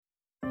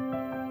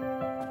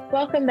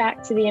Welcome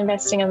back to the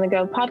Investing on the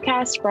Go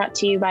podcast brought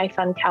to you by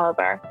Fund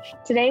Caliber.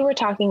 Today we're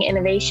talking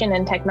innovation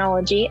and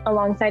technology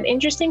alongside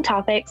interesting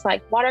topics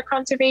like water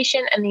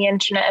conservation and the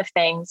Internet of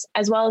Things,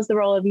 as well as the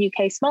role of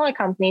UK smaller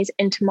companies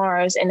in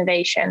tomorrow's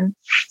innovation.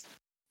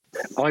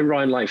 I'm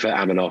Ryan Lightfoot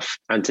Amanoff,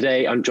 and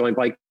today I'm joined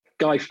by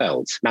Guy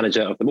Feld,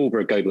 manager of the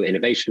Marlborough Global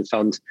Innovation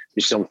Fund,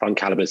 which is on Fund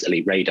Caliber's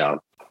Elite Radar.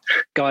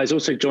 Guy is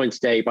also joined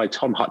today by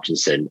Tom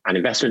Hutchinson, an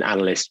investment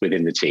analyst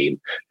within the team.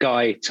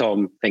 Guy,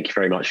 Tom, thank you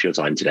very much for your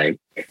time today.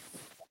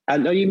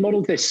 And you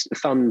modelled this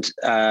fund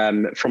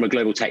from a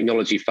global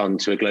technology fund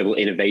to a global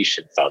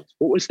innovation fund.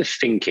 What was the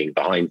thinking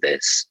behind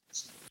this?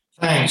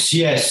 Thanks.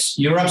 Yes,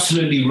 you're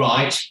absolutely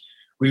right.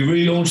 We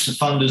relaunched the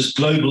fund as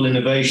Global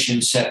Innovation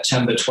in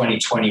September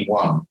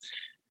 2021.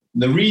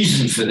 The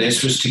reason for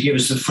this was to give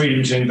us the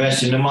freedom to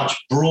invest in a much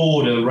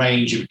broader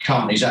range of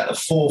companies at the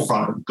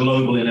forefront of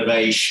global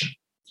innovation.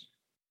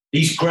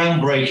 These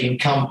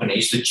groundbreaking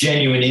companies, the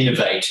genuine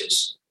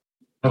innovators,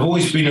 have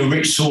always been a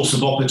rich source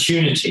of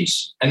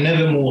opportunities, and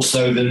never more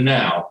so than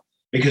now,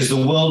 because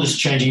the world is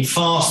changing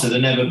faster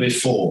than ever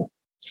before.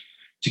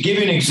 To give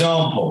you an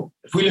example,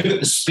 if we look at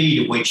the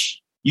speed at which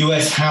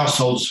US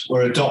households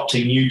were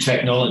adopting new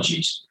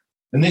technologies,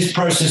 and this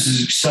process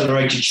has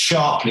accelerated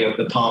sharply over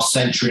the past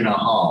century and a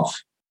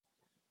half.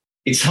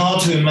 It's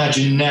hard to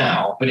imagine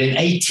now, but in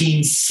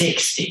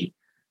 1860,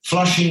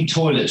 flushing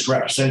toilets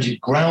represented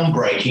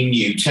groundbreaking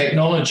new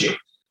technology,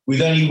 with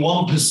only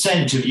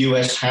 1% of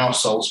US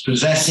households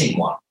possessing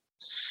one.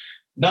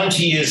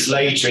 90 years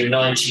later, in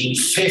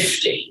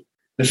 1950,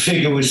 the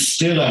figure was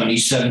still only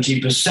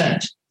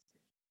 70%.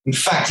 In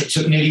fact, it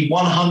took nearly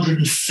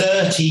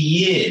 130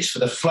 years for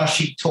the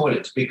flushing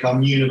toilet to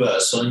become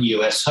universal in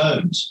US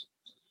homes.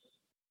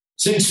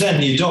 Since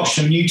then, the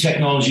adoption of new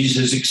technologies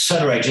has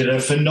accelerated at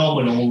a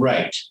phenomenal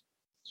rate.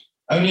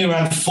 Only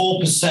around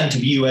 4%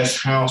 of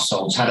US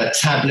households had a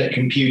tablet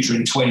computer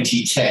in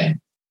 2010.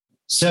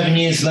 7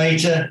 years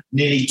later,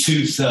 nearly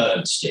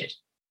 2/3 did.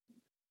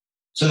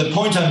 So the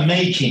point I'm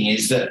making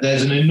is that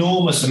there's an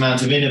enormous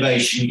amount of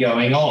innovation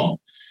going on,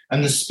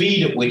 and the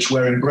speed at which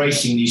we're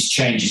embracing these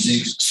changes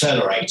is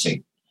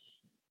accelerating.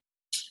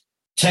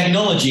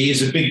 Technology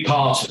is a big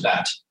part of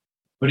that.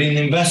 But in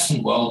the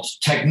investment world,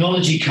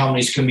 technology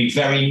companies can be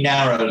very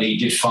narrowly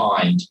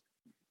defined.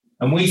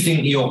 And we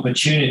think the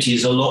opportunity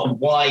is a lot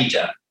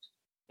wider.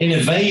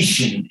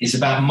 Innovation is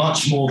about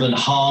much more than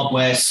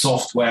hardware,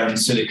 software, and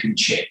silicon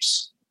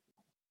chips.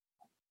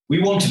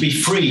 We want to be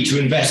free to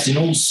invest in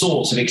all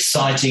sorts of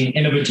exciting,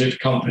 innovative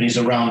companies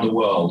around the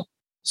world.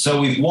 So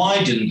we've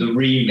widened the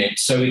remit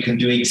so we can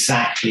do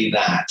exactly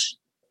that.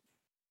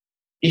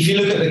 If you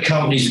look at the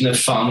companies in the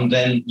fund,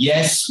 then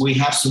yes, we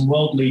have some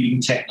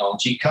world-leading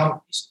technology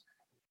companies,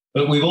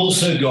 but we've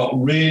also got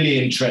really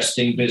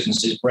interesting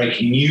businesses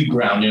breaking new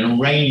ground in a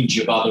range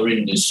of other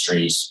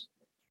industries.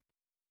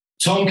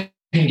 Tom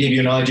can give you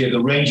an idea of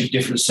the range of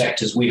different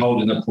sectors we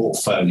hold in the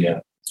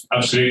portfolio.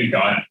 Absolutely,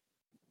 Guy.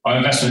 Our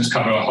investments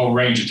cover a whole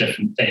range of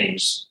different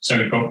themes. So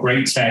we've got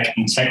great tech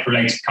and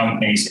tech-related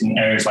companies in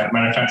areas like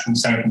manufacturing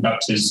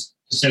semiconductors,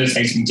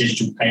 facilitating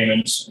digital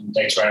payments and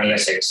data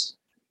analytics.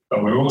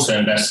 But we're also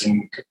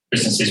investing in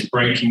businesses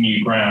breaking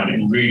new ground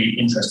in really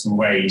interesting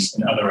ways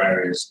in other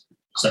areas,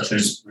 such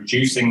as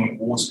reducing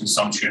water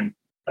consumption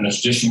and the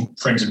traditional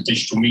print and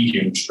digital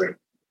media industry.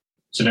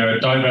 So there are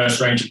a diverse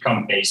range of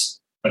companies,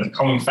 but the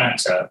common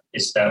factor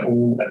is they're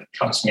all at the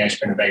cutting edge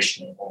of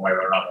innovation in one way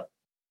or another.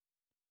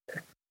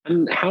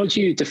 And how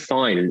do you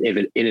define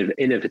an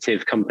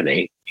innovative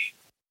company?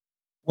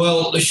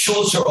 Well, the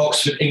shorter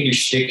Oxford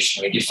English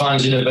Dictionary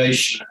defines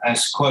innovation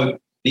as,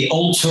 quote, the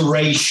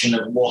alteration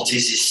of what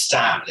is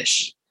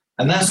established.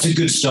 And that's a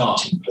good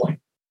starting point.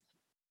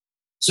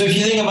 So if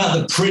you think about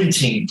the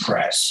printing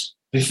press,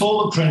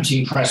 before the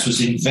printing press was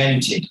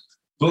invented,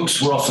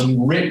 books were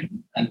often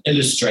written and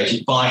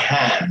illustrated by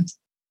hand.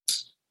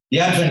 The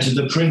advent of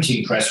the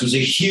printing press was a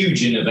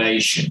huge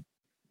innovation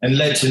and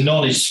led to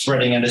knowledge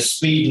spreading at a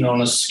speed and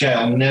on a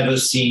scale never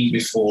seen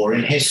before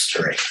in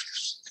history.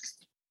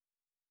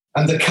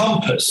 And the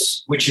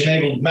compass, which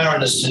enabled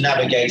mariners to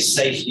navigate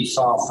safely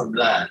far from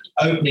land,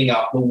 opening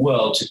up the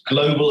world to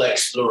global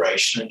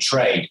exploration and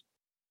trade.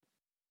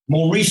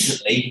 More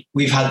recently,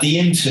 we've had the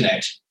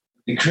internet.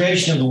 The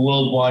creation of the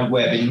World Wide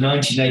Web in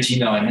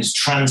 1989 has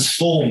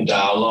transformed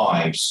our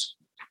lives.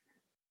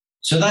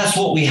 So that's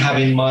what we have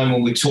in mind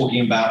when we're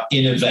talking about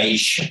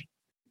innovation,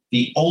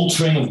 the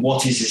altering of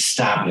what is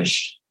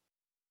established.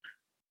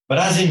 But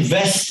as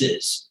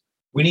investors,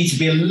 we need to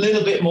be a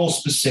little bit more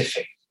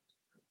specific.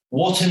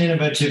 What an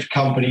innovative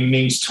company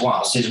means to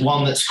us is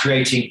one that's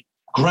creating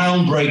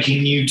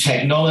groundbreaking new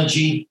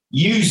technology,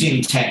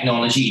 using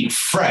technology in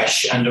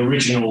fresh and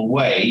original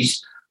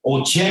ways,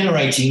 or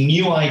generating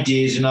new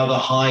ideas in other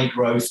high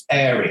growth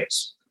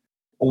areas.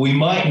 Or we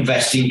might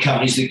invest in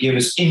companies that give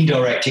us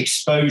indirect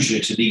exposure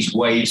to these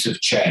waves of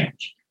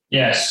change.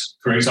 Yes,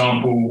 for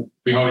example,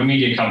 we hold a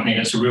media company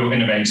that's a real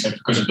innovator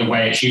because of the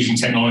way it's using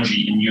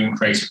technology in new and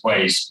creative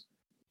ways.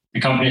 The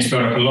company has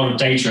built up a lot of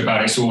data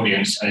about its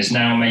audience and is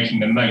now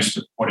making the most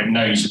of what it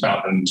knows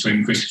about them to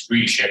increase its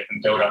readership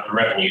and build up the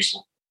revenues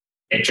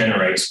it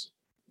generates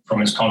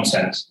from its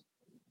content.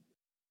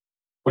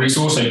 What it's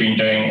also been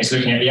doing is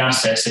looking at the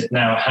assets it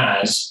now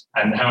has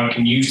and how it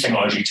can use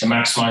technology to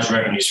maximize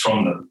revenues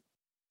from them.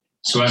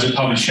 So as a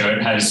publisher,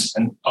 it has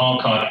an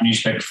archive of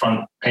newspaper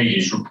front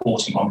pages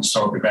reporting on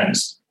historic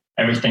events,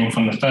 everything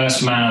from the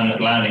first man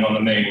landing on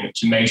the moon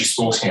to major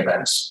sporting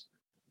events.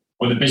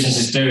 What the business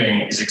is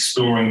doing is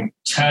exploring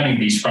turning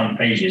these front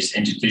pages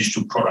into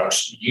digital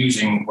products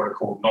using what are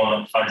called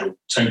non-fungible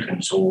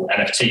tokens or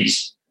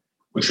NFTs,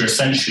 which are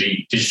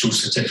essentially digital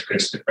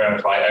certificates that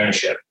verify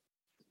ownership.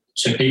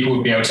 So people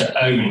would be able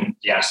to own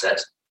the asset,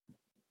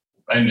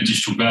 own the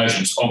digital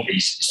versions of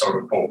these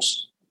historic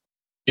reports.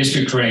 This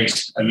could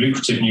create a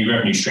lucrative new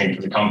revenue stream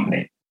for the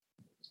company.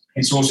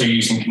 It's also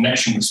used in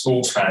connection with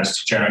sports fans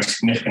to generate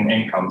significant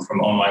income from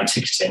online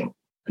ticketing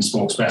and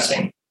sports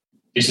betting.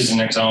 This is an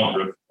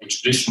example of a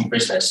traditional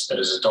business that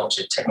has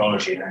adopted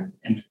technology in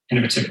an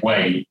innovative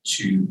way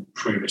to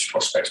improve its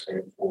prospects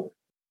moving forward.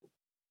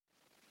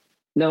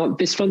 Now,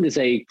 this fund is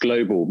a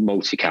global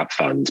multi-cap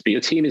fund, but your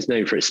team is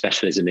known for its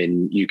specialism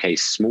in UK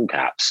small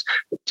caps.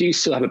 Do you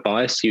still have a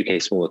bias to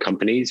UK smaller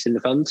companies in the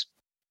fund?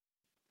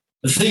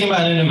 The thing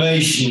about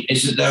innovation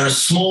is that there are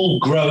small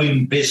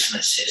growing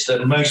businesses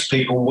that most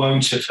people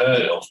won't have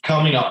heard of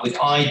coming up with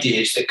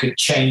ideas that could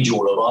change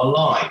all of our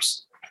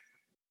lives.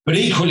 But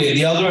equally, at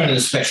the other end of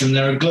the spectrum,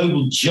 there are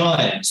global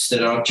giants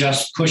that are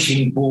just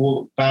pushing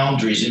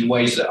boundaries in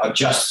ways that are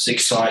just as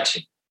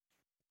exciting.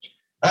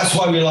 That's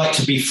why we like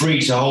to be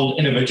free to hold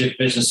innovative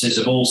businesses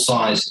of all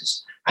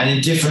sizes and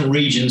in different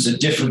regions and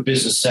different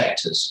business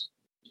sectors.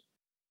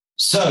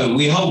 So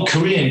we hold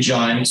Korean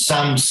giant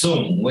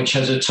Samsung, which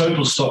has a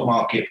total stock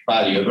market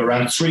value of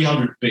around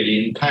 £300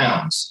 billion.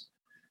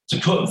 To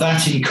put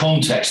that in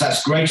context,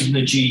 that's greater than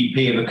the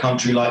GDP of a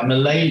country like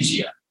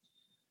Malaysia.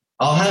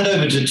 I'll hand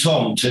over to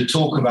Tom to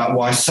talk about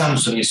why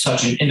Samsung is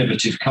such an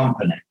innovative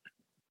company.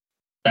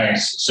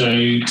 Thanks. So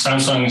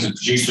Samsung is a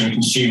producer and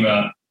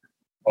consumer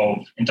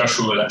of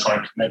industrial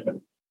electronic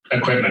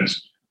equipment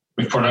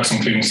with products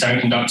including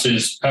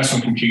semiconductors,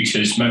 personal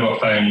computers, mobile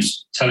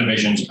phones,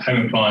 televisions,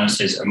 home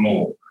appliances, and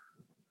more.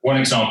 One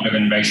example of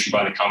innovation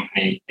by the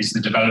company is the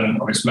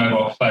development of its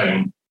mobile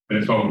phone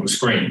with a foldable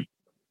screen.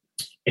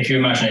 If you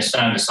imagine a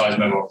standard-sized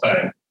mobile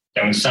phone,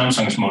 then with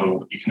Samsung's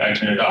model, you can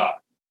open it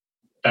up.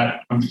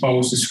 That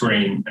unfolds the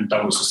screen and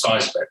doubles the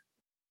size of it.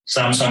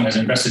 Samsung has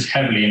invested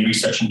heavily in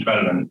research and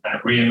development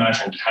and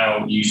reimagined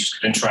how users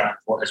could interact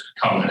with what has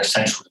become an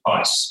essential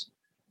device.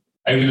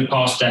 Over the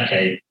past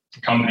decade,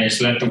 the company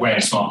has led the way in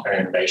smartphone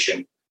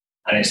innovation,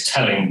 and it's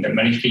telling that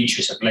many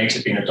features have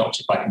later been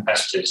adopted by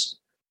competitors.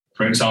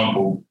 For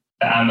example,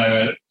 the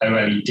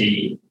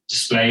AMOLED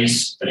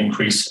displays that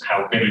increase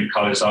how vivid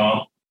colors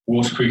are,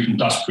 waterproof and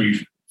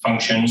dustproof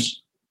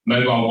functions,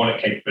 mobile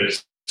wallet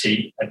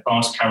capability,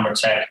 advanced camera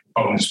tech,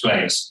 folding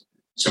displays.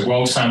 So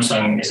while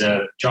Samsung is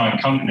a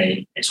giant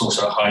company, it's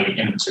also a highly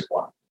innovative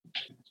one.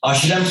 I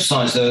should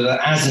emphasize, though,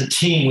 that as a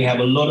team, we have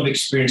a lot of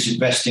experience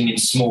investing in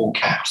small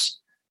caps.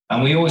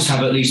 And we always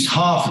have at least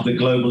half of the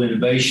Global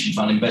Innovation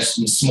Fund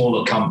invested in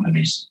smaller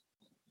companies.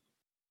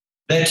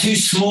 They're too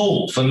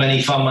small for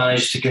many fund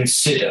managers to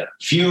consider.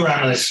 Fewer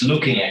analysts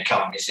looking at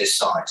companies this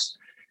size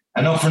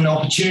and offer an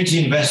opportunity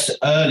to invest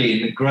early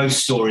in the growth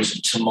stories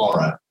of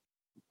tomorrow.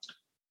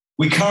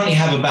 We currently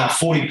have about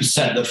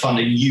 40% of the fund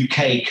in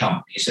UK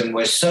companies, and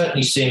we're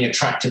certainly seeing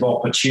attractive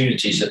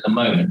opportunities at the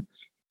moment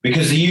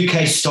because the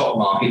UK stock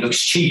market looks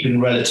cheap in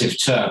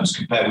relative terms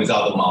compared with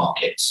other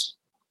markets.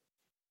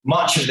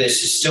 Much of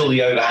this is still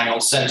the overhang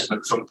on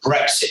sentiment from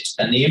Brexit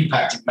and the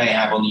impact it may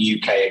have on the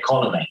UK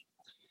economy.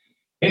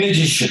 In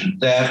addition,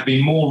 there have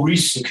been more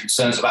recent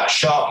concerns about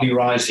sharply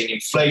rising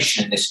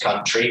inflation in this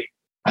country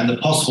and the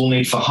possible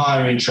need for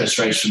higher interest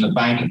rates from the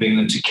Bank of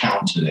England to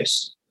counter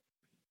this.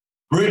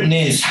 Britain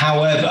is,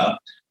 however,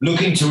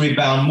 looking to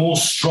rebound more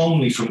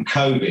strongly from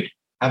COVID,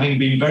 having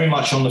been very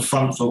much on the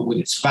front foot with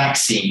its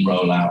vaccine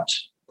rollout.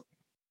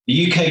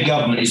 The UK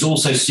government is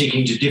also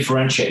seeking to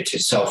differentiate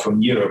itself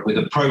from Europe with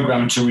a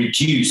programme to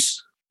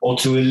reduce or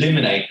to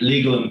eliminate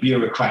legal and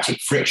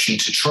bureaucratic friction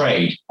to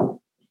trade.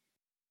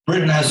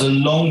 Britain has a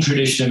long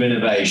tradition of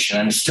innovation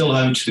and is still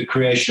home to the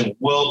creation of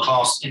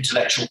world-class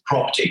intellectual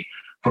property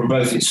from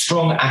both its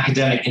strong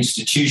academic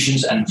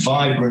institutions and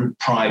vibrant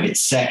private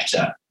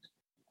sector.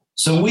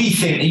 So we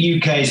think the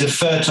UK is a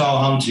fertile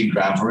hunting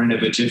ground for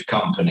innovative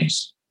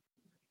companies.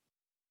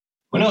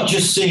 We're not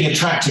just seeing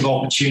attractive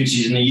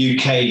opportunities in the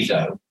UK,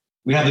 though.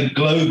 We have a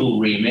global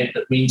remit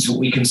that means that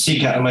we can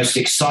seek out the most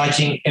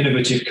exciting,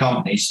 innovative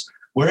companies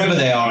wherever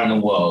they are in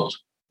the world.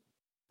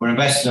 We're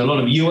investing in a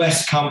lot of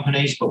US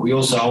companies, but we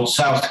also hold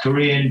South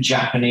Korean,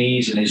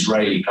 Japanese, and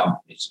Israeli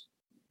companies.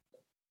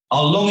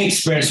 Our long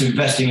experience of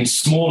investing in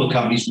smaller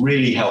companies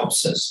really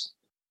helps us.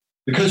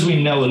 Because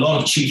we know a lot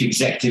of chief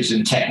executives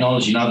in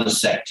technology and other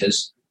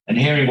sectors, and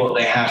hearing what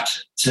they have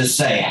to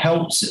say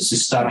helps us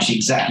establish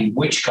exactly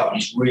which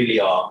companies really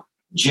are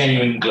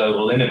genuine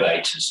global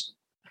innovators.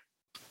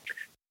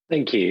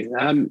 Thank you.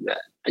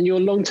 And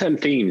your long-term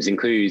themes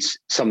include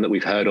some that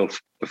we've heard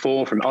of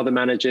before from other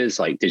managers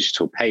like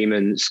digital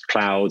payments,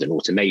 cloud and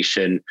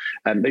automation.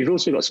 But you've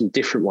also got some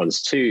different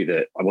ones too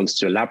that I wanted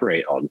to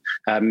elaborate on,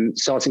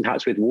 starting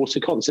perhaps with water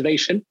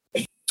conservation.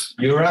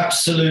 You're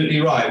absolutely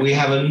right. We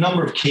have a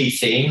number of key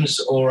themes,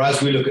 or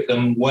as we look at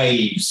them,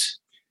 waves.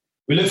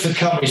 We look for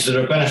companies that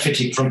are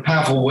benefiting from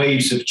powerful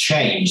waves of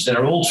change that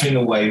are altering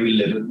the way we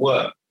live and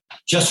work.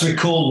 Just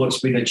recall what's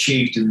been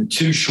achieved in the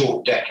 2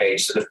 short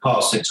decades that have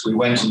passed since we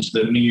went into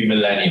the new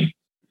millennium.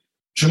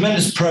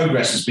 Tremendous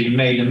progress has been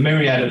made in a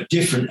myriad of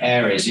different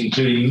areas,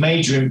 including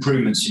major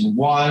improvements in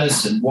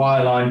wireless and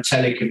wireline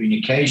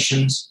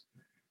telecommunications,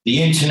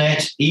 the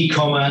internet,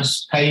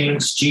 e-commerce,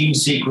 payments, gene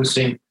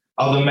sequencing,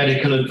 other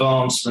medical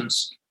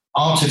advancements,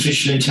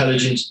 artificial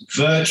intelligence,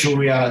 virtual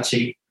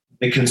reality,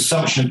 the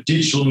consumption of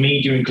digital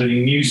media,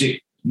 including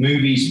music,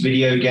 movies,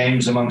 video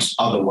games, amongst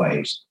other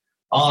ways.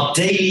 Our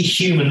daily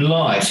human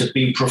lives have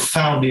been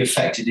profoundly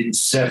affected in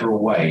several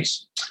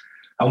ways.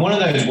 And one of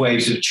those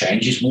waves of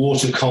change is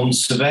water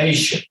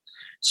conservation.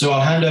 So I'll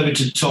hand over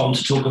to Tom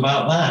to talk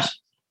about that.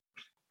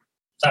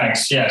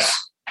 Thanks, yes.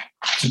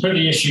 To put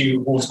the issue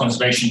of water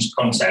conservation into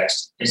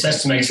context, it's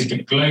estimated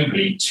that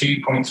globally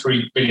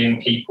 2.3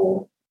 billion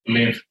people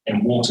live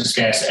in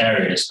water-scarce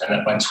areas, and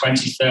that by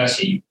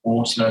 2030,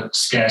 water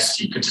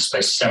scarcity could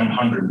displace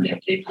 700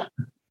 million people.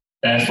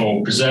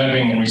 Therefore,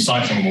 preserving and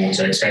recycling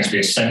water is going to be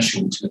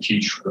essential to the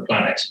future of the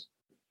planet.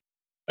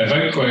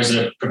 Evoqua is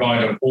a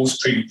provider of water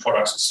treatment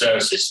products and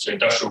services to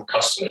industrial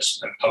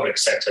customers and public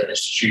sector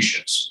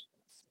institutions.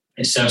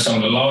 It serves some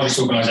of the largest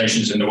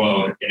organisations in the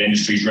world in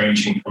industries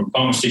ranging from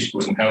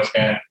pharmaceuticals and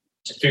healthcare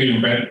to food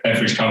and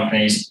beverage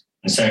companies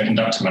and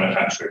semiconductor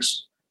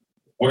manufacturers.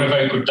 What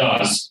Evoqua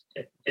does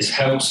is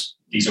helps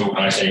these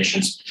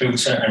organisations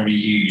filter and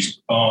reuse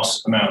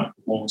vast amounts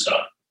of water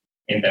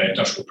in their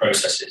industrial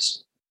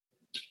processes.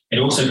 It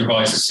also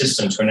provides a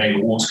system to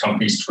enable water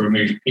companies to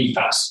remove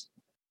PFAS,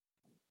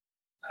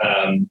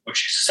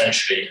 which is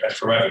essentially a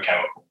forever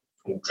chemical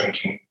from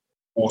drinking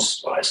water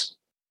supplies.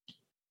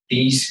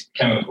 These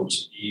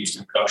chemicals are used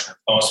in the production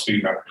of fast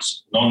food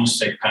wrappers,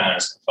 non-stick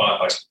pans, and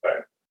firefighting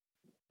foam,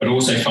 but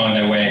also find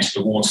their way into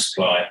the water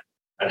supply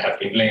and have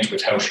been linked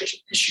with health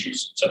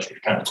issues such as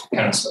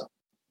cancer.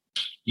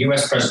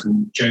 US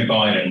President Joe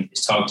Biden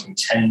is targeting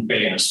 $10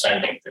 billion of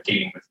spending for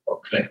dealing with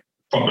the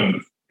problem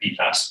of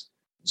PFAS.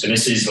 So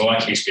this is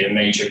likely to be a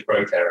major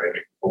growth area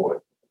moving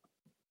forward.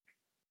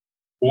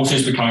 Water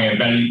is becoming a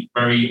very,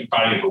 very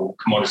valuable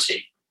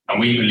commodity, and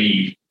we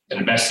believe that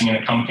investing in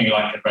a company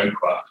like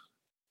Evoqua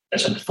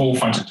that's at the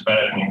forefront of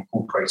developing and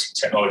incorporating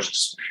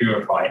technologies to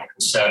purify and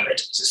conserve it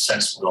is a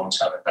sensible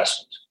long-term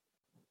investment.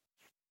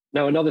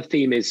 Now, another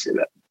theme is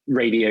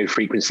radio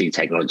frequency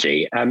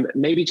technology.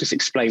 Maybe just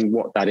explain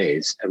what that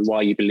is and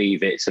why you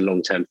believe it's a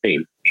long-term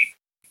theme.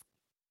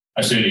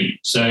 Absolutely.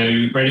 So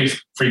radio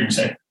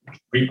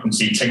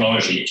frequency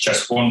technology is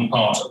just one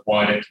part of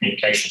wider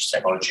communications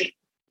technology,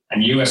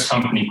 and US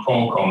company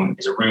Qualcomm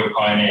is a real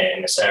pioneer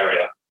in this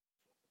area.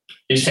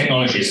 This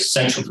technology is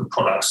essential for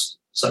products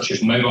such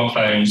as mobile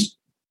phones,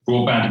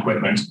 broadband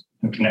equipment,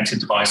 and connected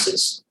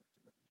devices.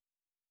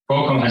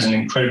 Qualcomm has an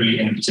incredibly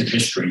innovative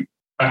history.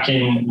 Back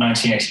in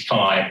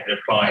 1985, it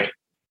applied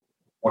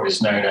what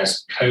is known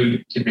as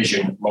Code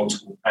Division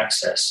Multiple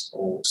Access,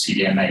 or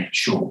CDMA for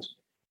short,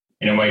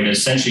 in a way that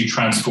essentially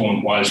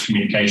transformed wireless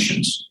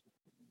communications.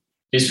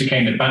 This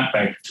became the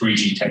backbone for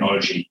 3G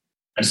technology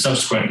and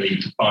subsequently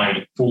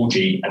defined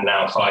 4G and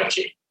now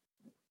 5G.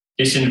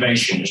 This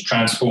innovation has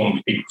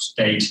transformed people's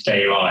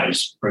day-to-day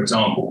lives. For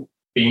example,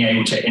 being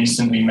able to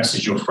instantly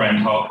message your friend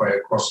halfway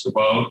across the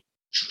world,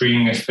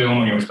 streaming a film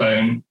on your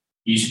phone,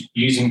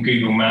 using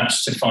Google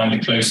Maps to find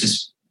the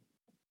closest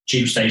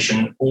tube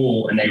station,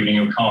 or enabling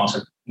your car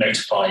to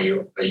notify you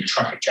of a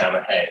traffic jam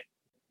ahead.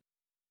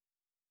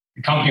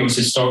 The company was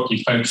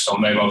historically focused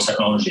on mobile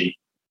technology,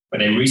 but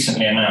they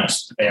recently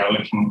announced that they are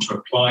looking to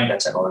apply their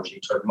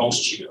technology to a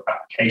multitude of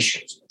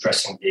applications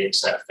addressing the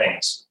Internet of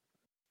Things.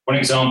 One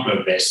example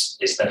of this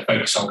is their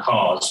focus on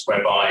cars,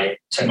 whereby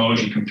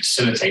technology can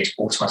facilitate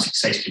automatic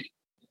safety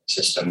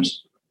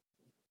systems.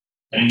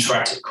 An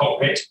interactive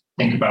cockpit,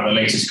 think about the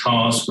latest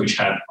cars which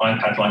have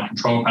iPad-like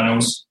control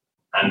panels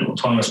and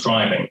autonomous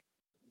driving.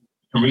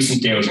 And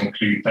recent deals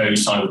include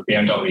those signed with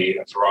BMW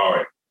and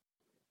Ferrari.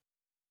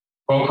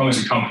 Qualcomm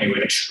is a company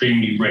with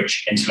extremely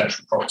rich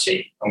intellectual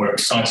property, and we're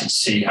excited to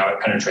see how it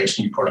penetrates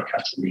new product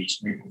categories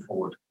moving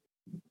forward.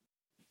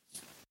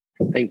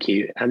 Thank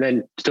you. And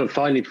then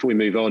finally, before we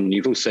move on,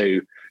 you've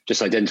also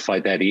just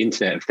identified there the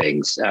Internet of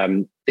Things.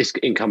 This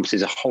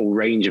encompasses a whole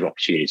range of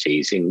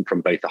opportunities from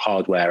both the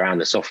hardware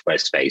and the software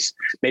space.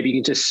 Maybe you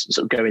can just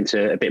sort of go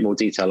into a bit more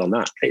detail on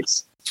that,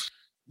 please.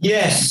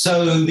 Yes,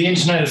 so the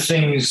Internet of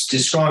Things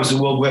describes a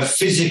world where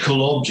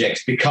physical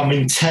objects become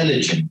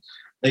intelligent.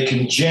 They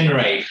can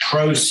generate,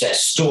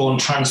 process, store, and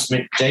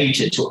transmit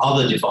data to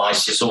other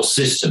devices or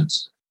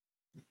systems.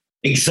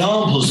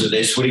 Examples of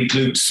this would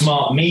include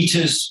smart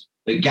meters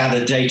that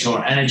gather data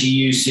on energy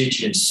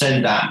usage and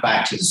send that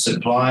back to the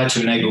supplier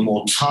to enable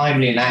more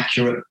timely and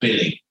accurate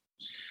billing.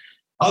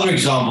 Other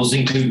examples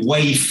include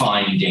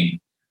wayfinding,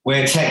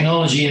 where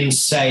technology in,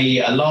 say,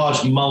 a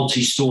large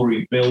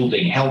multi-story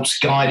building helps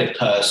guide a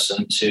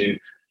person to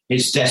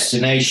his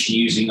destination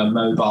using a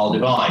mobile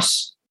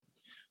device.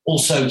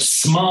 Also,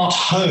 smart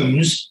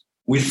homes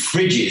with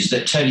fridges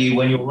that tell you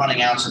when you're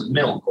running out of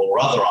milk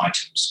or other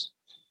items.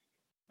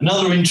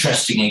 Another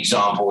interesting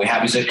example we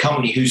have is a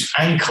company whose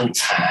ankle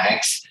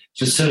tags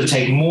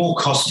facilitate more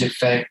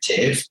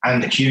cost-effective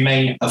and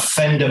humane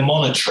offender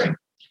monitoring.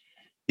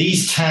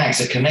 These tags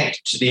are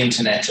connected to the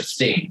Internet of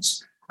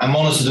Things and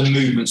monitor the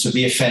movements of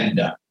the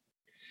offender.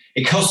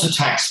 It costs the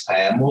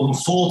taxpayer more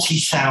than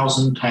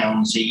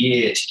 £40,000 a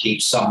year to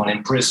keep someone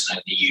in prison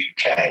in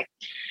the UK.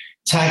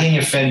 Tagging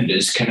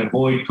offenders can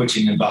avoid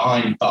putting them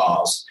behind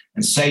bars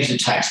and saves the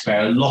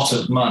taxpayer a lot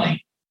of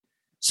money.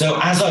 So,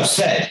 as I've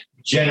said,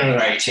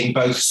 generating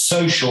both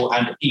social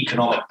and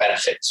economic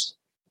benefits.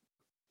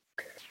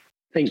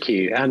 Thank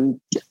you. And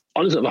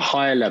on a sort of a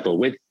higher level,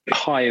 with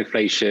high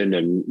inflation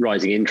and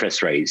rising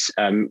interest rates,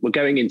 we're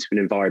going into an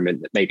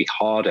environment that may be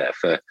harder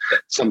for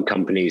some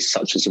companies,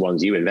 such as the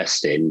ones you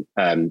invest in,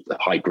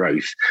 high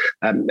growth.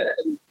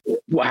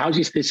 How do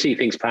you see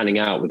things panning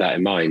out with that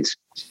in mind?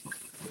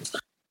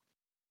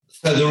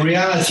 So the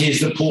reality is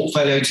the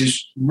portfolio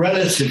is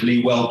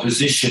relatively well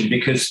positioned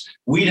because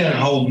we don't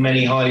hold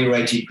many highly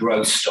rated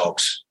growth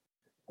stocks.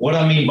 What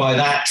I mean by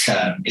that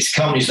term is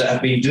companies that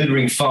have been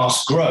delivering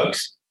fast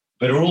growth,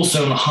 but are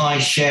also on high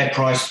share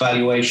price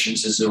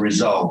valuations as a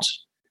result.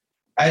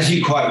 As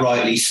you quite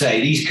rightly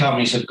say, these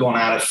companies have gone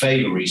out of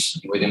favor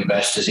recently with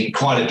investors in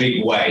quite a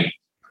big way.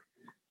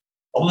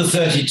 Of the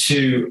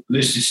 32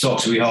 listed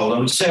stocks we hold, I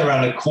would say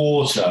around a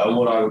quarter are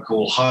what I would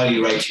call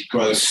highly rated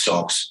growth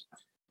stocks.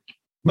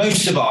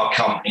 Most of our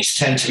companies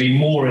tend to be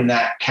more in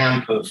that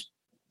camp of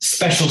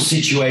special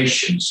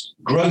situations,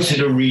 growth at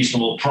a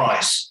reasonable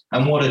price,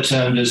 and what are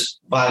termed as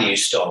value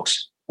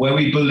stocks, where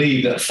we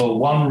believe that for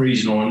one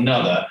reason or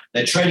another,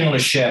 they're trading on a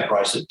share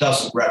price that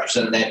doesn't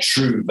represent their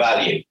true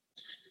value.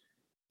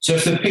 So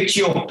if the picture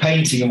you're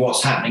painting of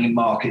what's happening in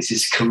markets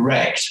is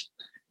correct,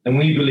 then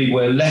we believe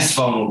we're less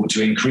vulnerable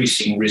to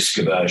increasing risk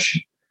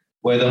aversion,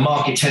 where the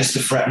market tends to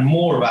fret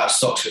more about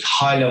stocks with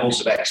high levels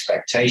of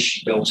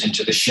expectation built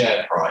into the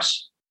share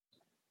price.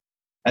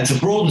 And to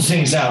broaden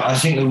things out, I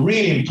think the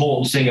really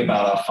important thing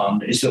about our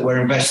fund is that we're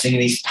investing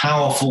in these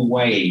powerful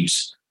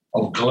waves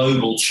of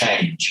global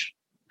change.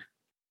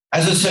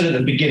 As I said at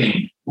the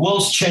beginning, the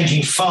world's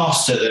changing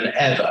faster than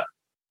ever.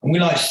 And we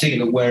like to think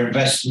that we're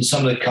investing in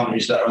some of the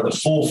companies that are at the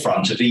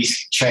forefront of these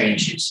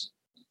changes.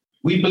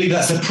 We believe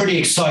that's a pretty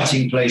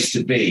exciting place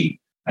to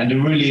be and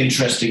a really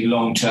interesting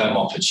long-term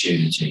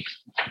opportunity.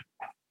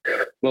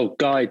 Well,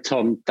 Guy,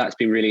 Tom, that's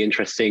been really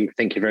interesting.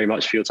 Thank you very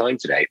much for your time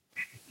today.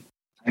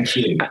 Thank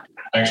you.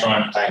 Thanks,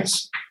 Ryan.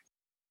 Thanks.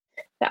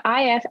 The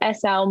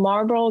IFSL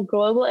Marlborough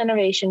Global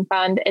Innovation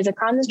Fund is a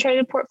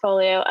concentrated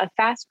portfolio of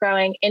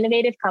fast-growing,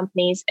 innovative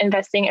companies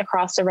investing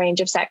across a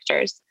range of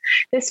sectors.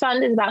 This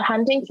fund is about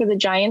hunting for the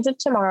giants of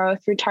tomorrow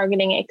through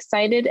targeting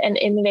excited and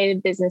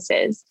innovative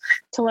businesses.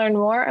 To learn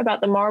more about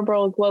the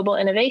Marlborough Global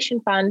Innovation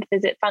Fund,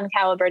 visit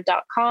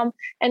fundcaliber.com,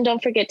 and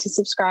don't forget to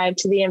subscribe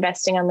to the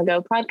Investing on the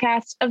Go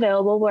podcast,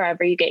 available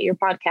wherever you get your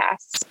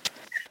podcasts.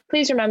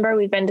 Please remember,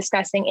 we've been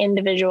discussing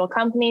individual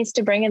companies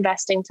to bring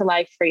investing to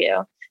life for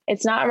you.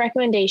 It's not a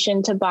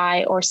recommendation to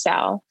buy or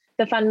sell.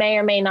 The fund may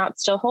or may not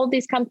still hold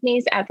these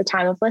companies at the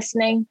time of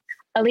listening.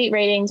 Elite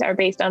ratings are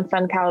based on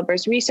Fund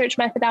Caliber's research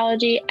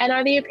methodology and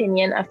are the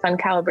opinion of Fund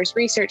Caliber's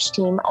research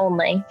team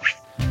only.